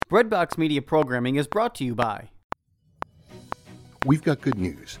Breadbox Media programming is brought to you by... We've got good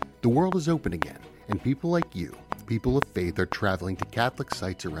news. The world is open again, and people like you, people of faith, are traveling to Catholic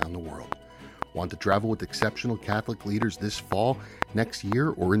sites around the world. Want to travel with exceptional Catholic leaders this fall, next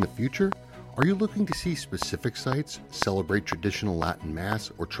year, or in the future? Are you looking to see specific sites, celebrate traditional Latin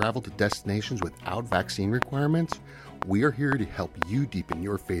Mass, or travel to destinations without vaccine requirements? We are here to help you deepen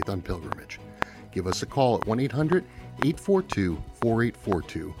your faith on pilgrimage. Give us a call at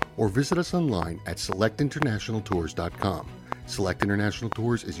 1-800-842-4842 or visit us online at selectinternationaltours.com. Select International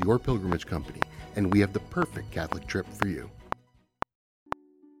Tours is your pilgrimage company, and we have the perfect Catholic trip for you.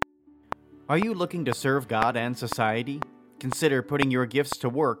 Are you looking to serve God and society? Consider putting your gifts to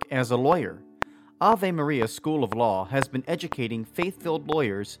work as a lawyer. Ave Maria School of Law has been educating faith-filled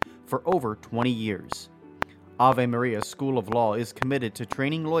lawyers for over 20 years. Ave Maria School of Law is committed to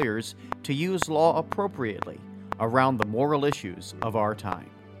training lawyers to use law appropriately around the moral issues of our time.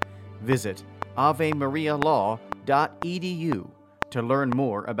 Visit avemarialaw.edu to learn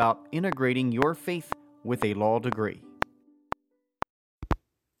more about integrating your faith with a law degree.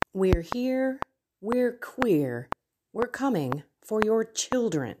 We're here, we're queer, we're coming for your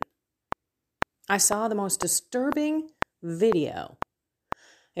children. I saw the most disturbing video.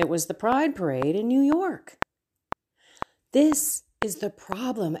 It was the Pride Parade in New York. This is the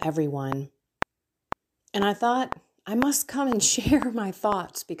problem, everyone. And I thought I must come and share my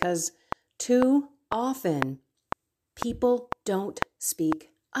thoughts because too often people don't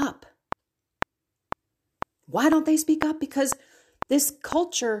speak up. Why don't they speak up? Because this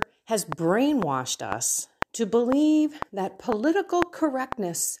culture has brainwashed us to believe that political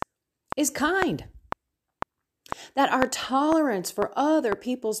correctness is kind, that our tolerance for other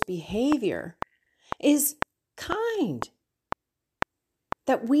people's behavior is kind,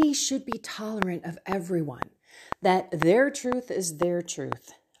 that we should be tolerant of everyone, that their truth is their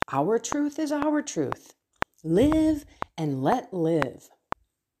truth, our truth is our truth. Live and let live.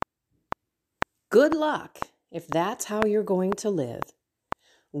 Good luck if that's how you're going to live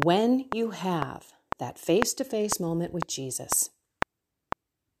when you have that face-to-face moment with Jesus,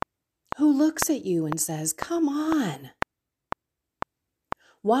 who looks at you and says, "Come on.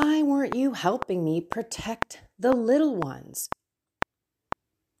 Why weren't you helping me protect the little ones?"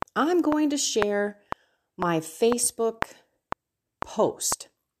 I'm going to share my Facebook post,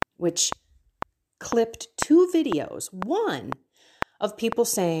 which clipped two videos. One of people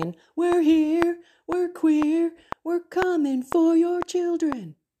saying, "We're here, we're queer, we're coming for your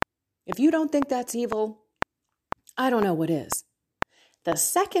children." If you don't think that's evil, I don't know what is. The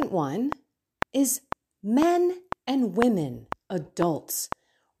second one is men and women, adults,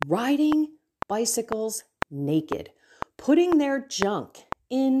 riding bicycles naked, putting their junk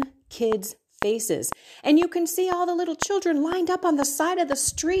in kids' faces. And you can see all the little children lined up on the side of the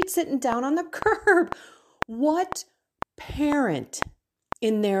street, sitting down on the curb. What parent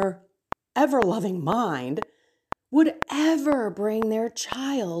in their ever-loving mind would ever bring their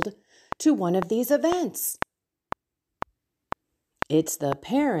child to one of these events? It's the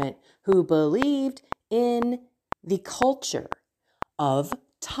parent who believed in the culture of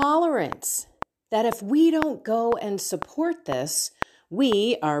tolerance, that if we don't go and support this,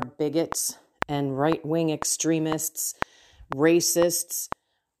 we are bigots and right-wing extremists, racists,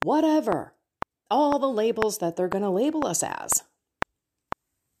 whatever, all the labels that they're going to label us as.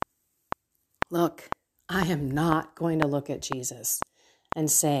 Look, I am not going to look at Jesus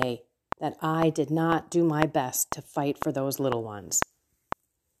and say that I did not do my best to fight for those little ones.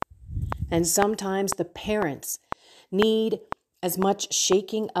 And sometimes the parents need as much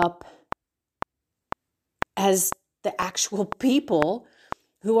shaking up as the actual people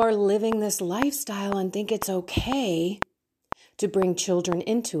who are living this lifestyle and think it's okay to bring children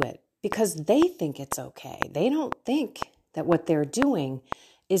into it because they think it's okay. They don't think that what they're doing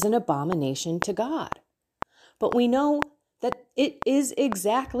is an abomination to God. But we know that it is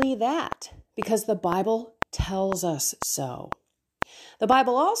exactly that because the Bible tells us so. The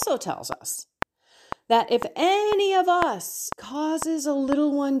Bible also tells us that if any of us causes a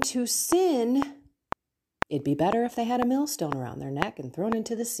little one to sin, it'd be better if they had a millstone around their neck and thrown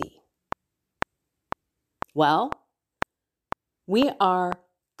into the sea. Well, we are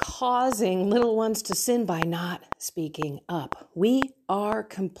causing little ones to sin by not speaking up. We are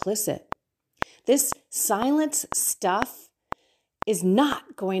complicit. This silence stuff is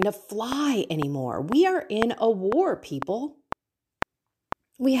not going to fly anymore. We are in a war, people.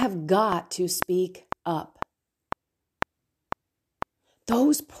 We have got to speak up.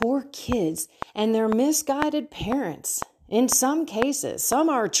 Those poor kids and their misguided parents, in some cases, some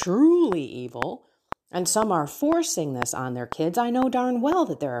are truly evil, And some are forcing this on their kids. I know darn well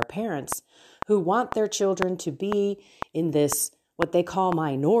that there are parents who want their children to be in this, what they call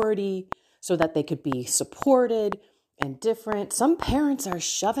minority, so that they could be supported and different. Some parents are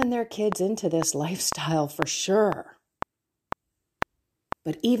shoving their kids into this lifestyle for sure.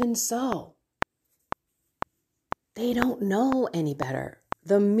 But even so, they don't know any better.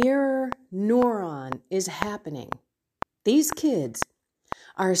 The mirror neuron is happening. These kids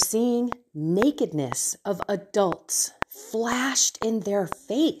are seeing nakedness of adults flashed in their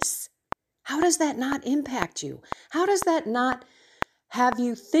face. How does that not impact you? How does that not have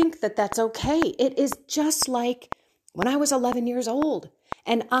you think that that's okay? It is just like when I was 11 years old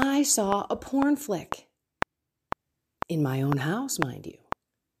and I saw a porn flick in my own house, mind you.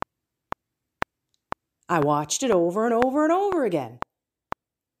 I watched it over and over and over again.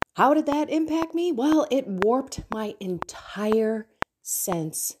 How did that impact me? Well, it warped my entire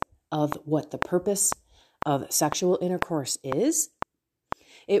sense of what the purpose of sexual intercourse is.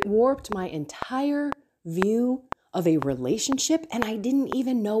 It warped my entire view of a relationship, and I didn't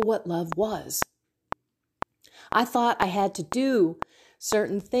even know what love was. I thought I had to do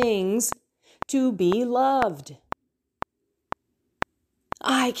certain things to be loved.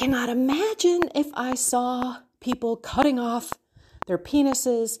 I cannot imagine if I saw people cutting off their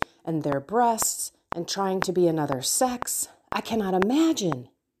penises and their breasts and trying to be another sex. I cannot imagine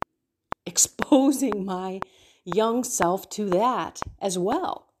exposing my young self to that as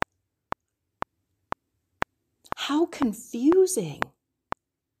well. How confusing.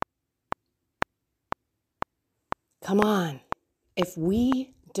 Come on. If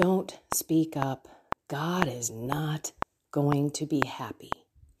we don't speak up, God is not going to be happy.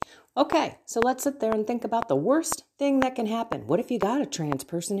 Okay, so let's sit there and think about the worst thing that can happen. What if you got a trans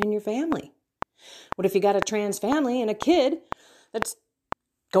person in your family? What if you got a trans family and a kid that's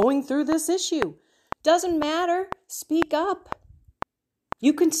going through this issue? Doesn't matter. Speak up.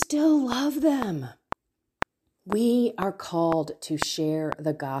 You can still love them. We are called to share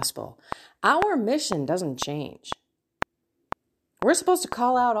the gospel. Our mission doesn't change. We're supposed to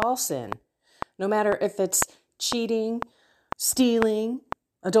call out all sin, no matter if it's cheating, stealing,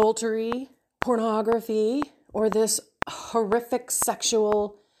 adultery, pornography, or this horrific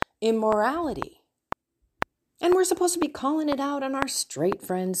sexual immorality. And we're supposed to be calling it out on our straight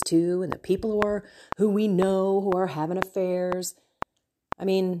friends too, and the people who we know who are having affairs. I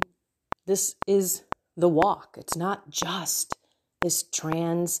mean, this is the walk. It's not just this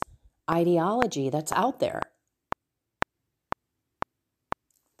trans ideology that's out there.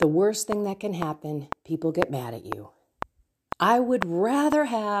 The worst thing that can happen, people get mad at you. I would rather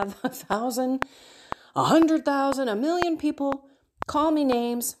have 1,000, 100,000, 1,000,000 people call me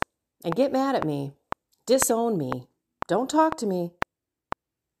names and get mad at me, disown me, don't talk to me,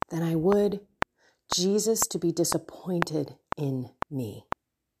 than I would Jesus to be disappointed in me.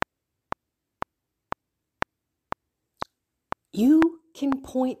 You can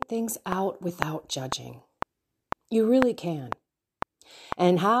point things out without judging. You really can.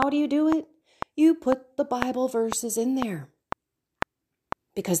 And how do you do it? You put the Bible verses in there.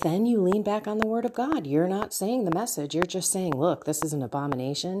 Because then you lean back on the Word of God. You're not saying the message. You're just saying, look, this is an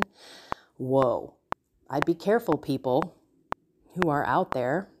abomination. Whoa. I'd be careful, people who are out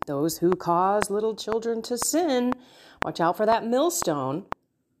there, those who cause little children to sin. Watch out for that millstone.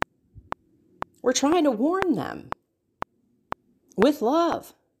 We're trying to warn them with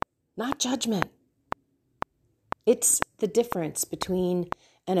love, not judgment. It's the difference between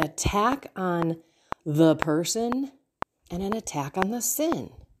an attack on the person and an attack on the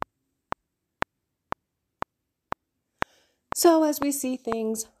sin. So as we see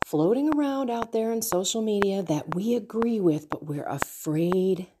things floating around out there in social media that we agree with, but we're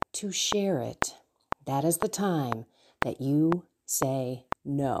afraid to share it, that is the time that you say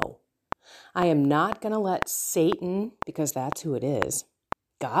no. I am not going to let Satan, because that's who it is.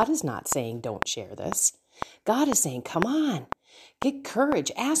 God is not saying don't share this. God is saying, come on, get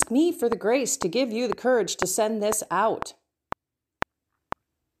courage. Ask me for the grace to give you the courage to send this out.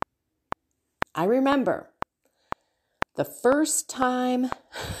 I remember the first time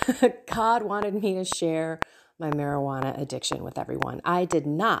God wanted me to share my marijuana addiction with everyone. I did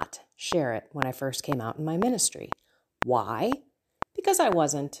not share it when I first came out in my ministry. Why? Because I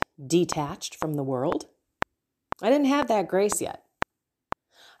wasn't detached from the world. I didn't have that grace yet.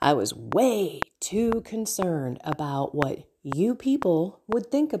 I was way too concerned about what you people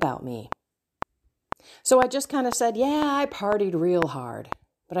would think about me. So I just kind of said, yeah, I partied real hard.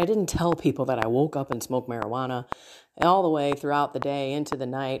 But I didn't tell people that I woke up and smoked marijuana all the way throughout the day into the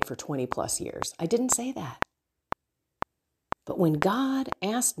night for 20 plus years. I didn't say that. But when God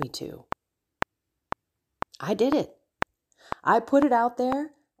asked me to, I did it. I put it out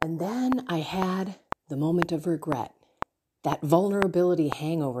there, and then I had the moment of regret. That vulnerability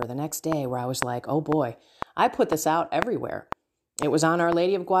hangover the next day where I was like, oh boy, I put this out everywhere. It was on Our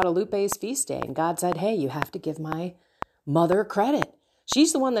Lady of Guadalupe's feast day, and God said, hey, you have to give my mother credit.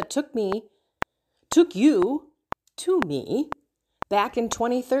 She's the one that took you to me back in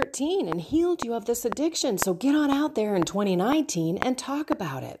 2013 and healed you of this addiction. So get on out there in 2019 and talk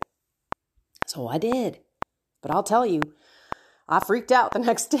about it. So I did. But I'll tell you, I freaked out the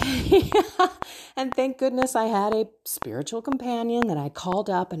next day. And thank goodness I had a spiritual companion that I called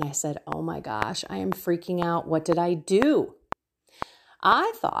up and I said, oh my gosh, I am freaking out. What did I do?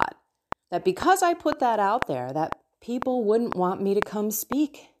 I thought that because I put that out there, that people wouldn't want me to come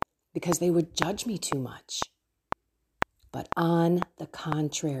speak because they would judge me too much. But on the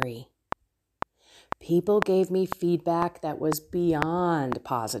contrary, people gave me feedback that was beyond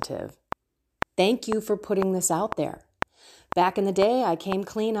positive. Thank you for putting this out there. Back in the day, I came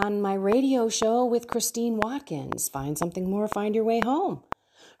clean on my radio show with Christine Watkins, Find Something More, Find Your Way Home.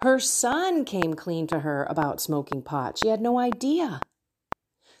 Her son came clean to her about smoking pot. She had no idea.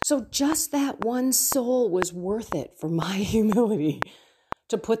 So just that one soul was worth it for my humility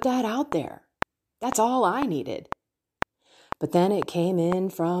to put that out there. That's all I needed. But then it came in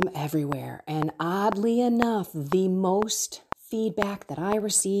from everywhere. And oddly enough, the most feedback that I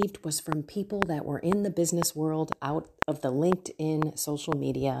received was from people that were in the business world out of the LinkedIn social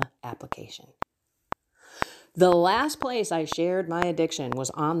media application. The last place I shared my addiction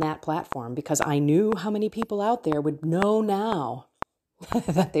was on that platform because I knew how many people out there would know now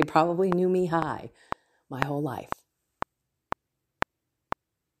that they probably knew me high my whole life.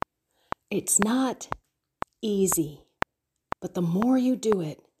 It's not easy, but the more you do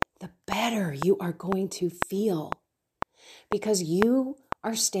it, the better you are going to feel. Because you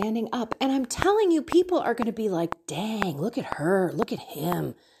are standing up. And I'm telling you, people are going to be like, dang, look at her, look at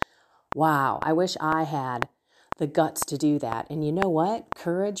him. Wow, I wish I had the guts to do that. And you know what?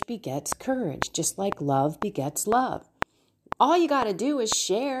 Courage begets courage, just like love begets love. All you got to do is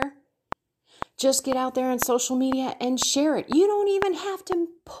share. Just get out there on social media and share it. You don't even have to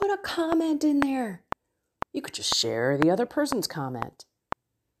put a comment in there. You could just share the other person's comment.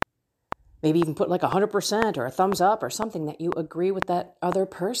 Maybe even put like 100% or a thumbs up or something that you agree with that other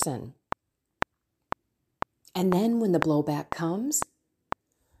person. And then when the blowback comes,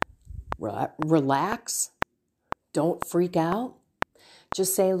 relax. Don't freak out.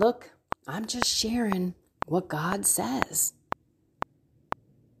 Just say, look, I'm just sharing what God says.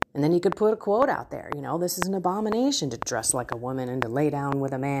 And then you could put a quote out there. You know, this is an abomination to dress like a woman and to lay down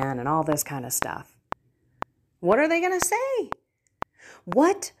with a man and all this kind of stuff. What are they going to say?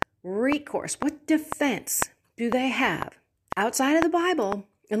 What recourse, what defense do they have outside of the Bible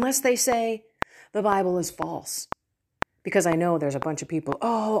unless they say the Bible is false? Because I know there's a bunch of people,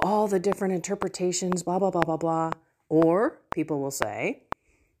 all the different interpretations, blah, blah, blah, blah, blah. Or people will say,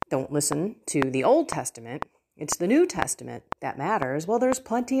 don't listen to the Old Testament. It's the New Testament that matters. Well, there's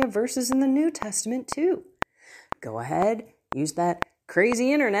plenty of verses in the New Testament too. Go ahead, use that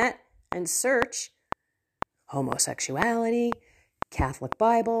crazy internet and search homosexuality, Catholic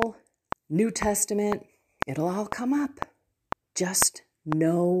Bible, New Testament, it'll all come up. Just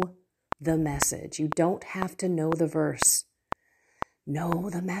know the message. You don't have to know the verse. Know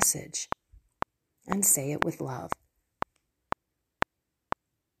the message and say it with love.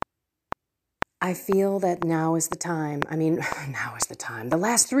 I feel that now is the time. Now is the time. The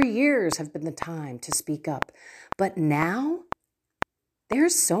last 3 years have been the time to speak up. But now,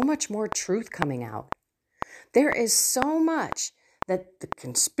 there's so much more truth coming out. There is so much that the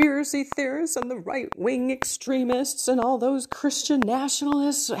conspiracy theorists and the right-wing extremists and all those Christian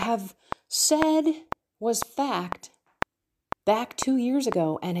nationalists have said was fact back 2 years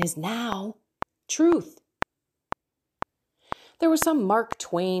ago and is now truth. There was some Mark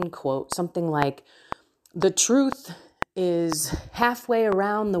Twain quote, something like, the truth is halfway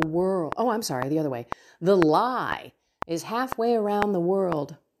around the world. Oh, I'm sorry, the other way. The lie is halfway around the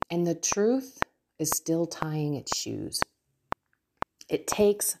world and the truth is still tying its shoes. It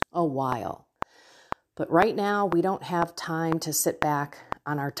takes a while. But right now, we don't have time to sit back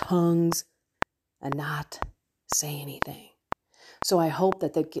on our tongues and not say anything. So I hope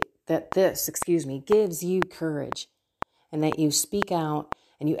that this gives you courage and that you speak out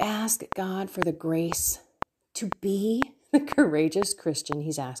and you ask God for the grace to be the courageous Christian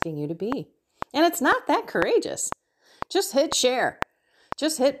He's asking you to be. And it's not that courageous. Just hit share.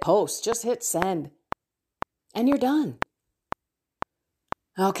 Just hit post. Just hit send. And you're done.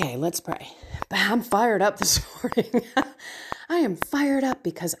 Okay, let's pray. I'm fired up this morning. I am fired up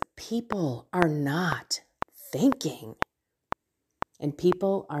because people are not thinking? And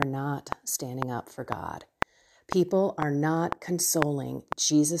people are not standing up for God. People are not consoling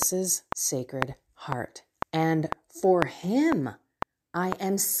Jesus's sacred heart. And for him, I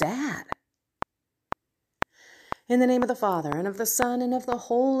am sad. In the name of the Father, and of the Son, and of the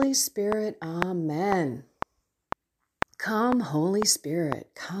Holy Spirit, amen. Come, Holy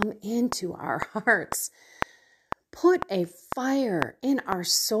Spirit, come into our hearts. Put a fire in our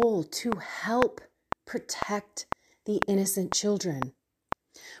soul to help protect the innocent children,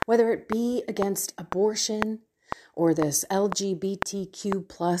 whether it be against abortion or this LGBTQ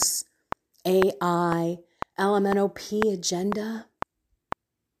plus AI, LMNOP agenda.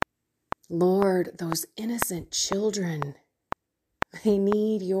 Lord, those innocent children, they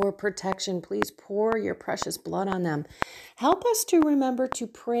need your protection. Please pour your precious blood on them. Help us to remember to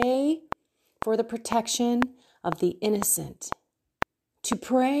pray for the protection of the innocent, to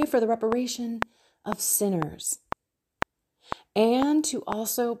pray for the reparation of sinners, and to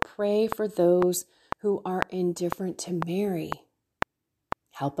also pray for those who are indifferent to marry.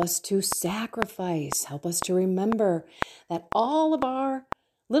 Help us to sacrifice. Help us to remember that all of our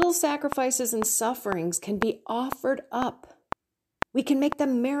little sacrifices and sufferings can be offered up. We can make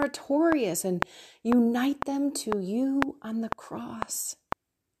them meritorious and unite them to you on the cross.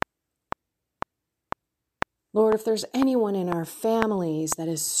 Lord, if there's anyone in our families that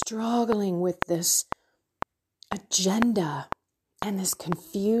is struggling with this agenda and this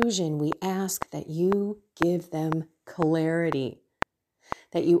confusion, we ask that you give them clarity,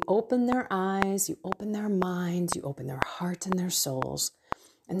 that you open their eyes, you open their minds, you open their hearts and their souls,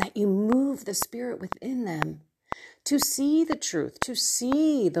 and that you move the Spirit within them to see the truth, to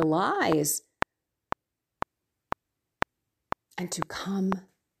see the lies, and to come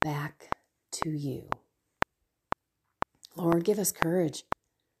back to you. Lord, give us courage,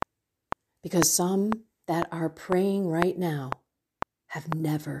 because some that are praying right now have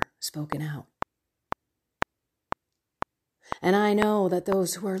never spoken out. And I know that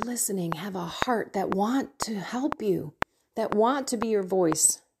those who are listening have a heart that want to help you, that want to be your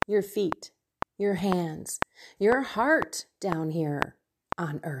voice, your feet, your hands, your heart down here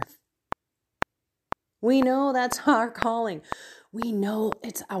on earth. We know that's our calling. We know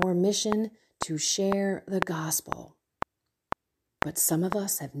it's our mission to share the gospel. But some of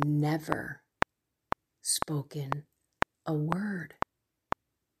us have never spoken a word.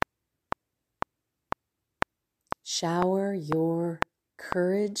 Shower your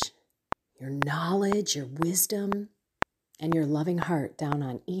courage, your knowledge, your wisdom, and your loving heart down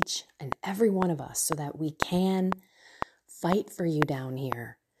on each and every one of us so that we can fight for you down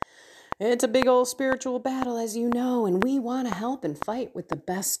here. It's a big old spiritual battle, as you know, and we want to help and fight with the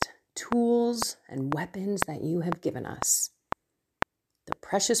best tools and weapons that you have given us. The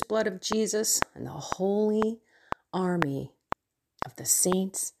precious blood of Jesus and the holy army of the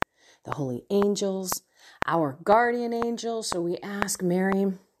saints, the holy angels, our guardian angel. So we ask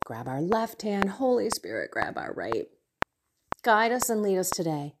Mary, grab our left hand, Holy Spirit, grab our right. Guide us and lead us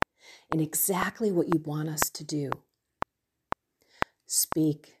today in exactly what you want us to do.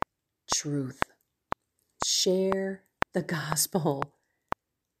 Speak truth. Share the gospel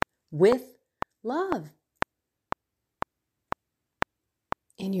with love.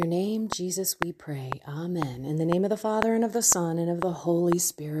 In your name, Jesus, we pray. Amen. In the name of the Father, and of the Son, and of the Holy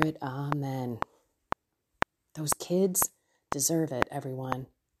Spirit. Amen. Those kids deserve it, everyone.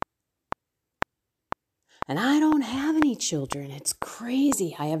 And I don't have any children. It's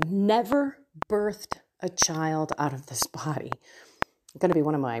crazy. I have never birthed a child out of this body. It's going to be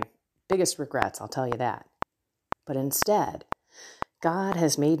one of my biggest regrets, I'll tell you that. But instead, God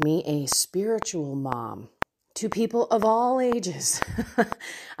has made me a spiritual mom to people of all ages.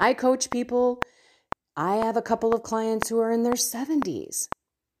 I coach people. I have a couple of clients who are in their 70s,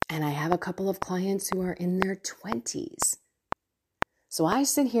 and I have a couple of clients who are in their 20s. So I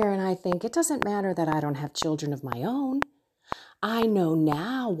sit here and I think, it doesn't matter that I don't have children of my own. I know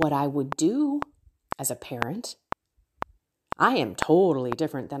now what I would do as a parent. I am totally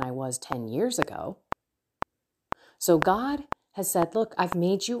different than I was 10 years ago. So God has said, look, I've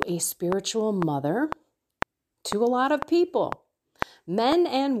made you a spiritual mother to a lot of people, men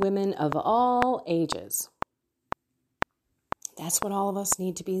and women of all ages. That's what all of us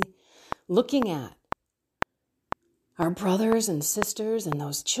need to be looking at. Our brothers and sisters and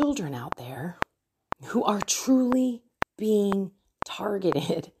those children out there who are truly being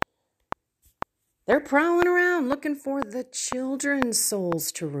targeted. They're prowling around looking for the children's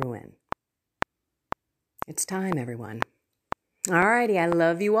souls to ruin. It's time, everyone. Alrighty, I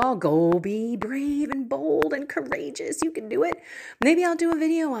love you all. Go be brave and bold and courageous. You can do it. Maybe I'll do a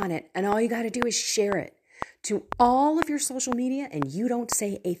video on it, and all you got to do is share it to all of your social media and you don't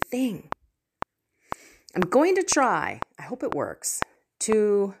say a thing. I'm going to try, I hope it works,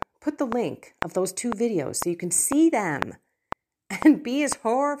 to put the link of those 2 videos so you can see them and be as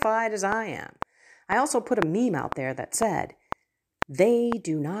horrified as I am. I also put a meme out there that said, they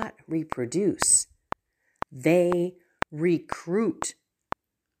do not reproduce. They recruit.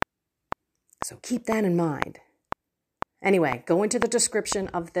 So keep that in mind. Anyway, go into the description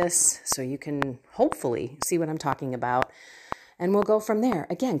of this so you can hopefully see what I'm talking about. And we'll go from there.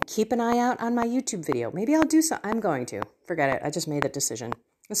 Again, keep an eye out on my YouTube video. Maybe I'll do so. I'm going to. Forget it. I just made that decision.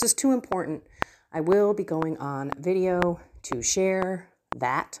 This is too important. I will be going on video to share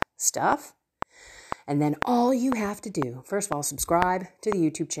that stuff. And then all you have to do, first of all, subscribe to the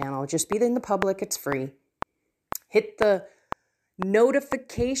YouTube channel. Just be in the public. It's free. Hit the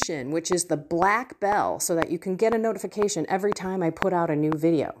notification, which is the black bell, so that you can get a notification every time I put out a new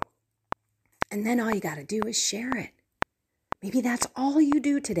video. And then all you got to do is share it. Maybe that's all you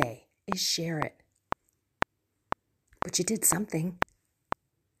do today is share it. But you did something.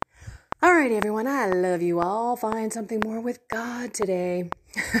 All right, everyone, I love you all. Find something more with God today.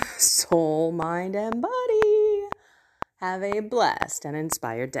 Soul, mind, and body. Have a blessed and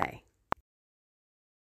inspired day.